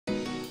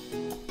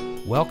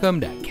Welcome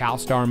to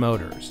CalStar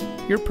Motors,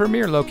 your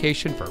premier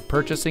location for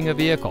purchasing a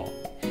vehicle.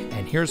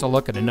 And here's a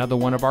look at another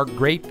one of our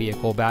great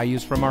vehicle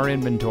values from our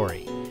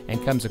inventory,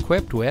 and comes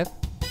equipped with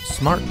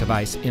smart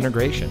device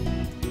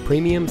integration,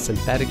 premium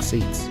synthetic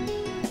seats,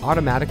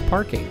 automatic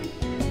parking,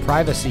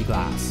 privacy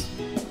glass,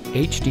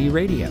 HD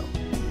radio,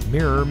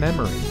 mirror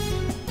memory,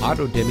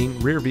 auto-dimming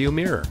rear-view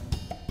mirror,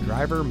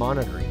 driver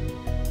monitoring,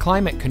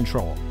 climate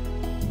control,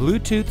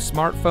 Bluetooth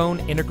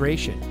smartphone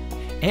integration,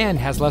 and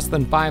has less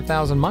than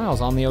 5,000 miles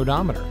on the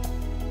odometer.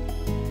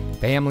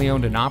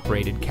 Family-owned and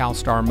operated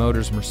CalStar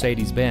Motors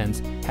Mercedes-Benz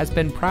has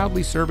been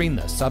proudly serving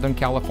the Southern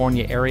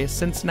California area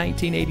since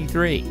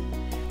 1983.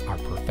 Our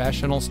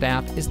professional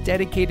staff is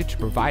dedicated to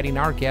providing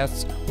our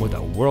guests with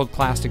a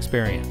world-class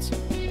experience.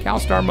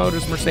 CalStar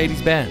Motors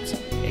Mercedes-Benz,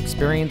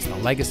 experience the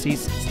legacy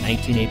since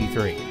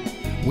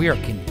 1983. We are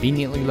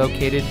conveniently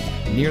located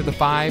near the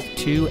 5,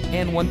 2,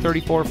 and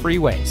 134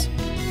 freeways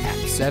at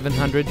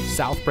 700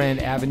 South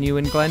Brand Avenue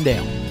in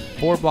Glendale,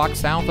 4 blocks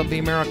south of the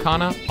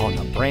Americana on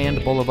the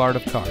Brand Boulevard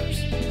of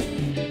Cars.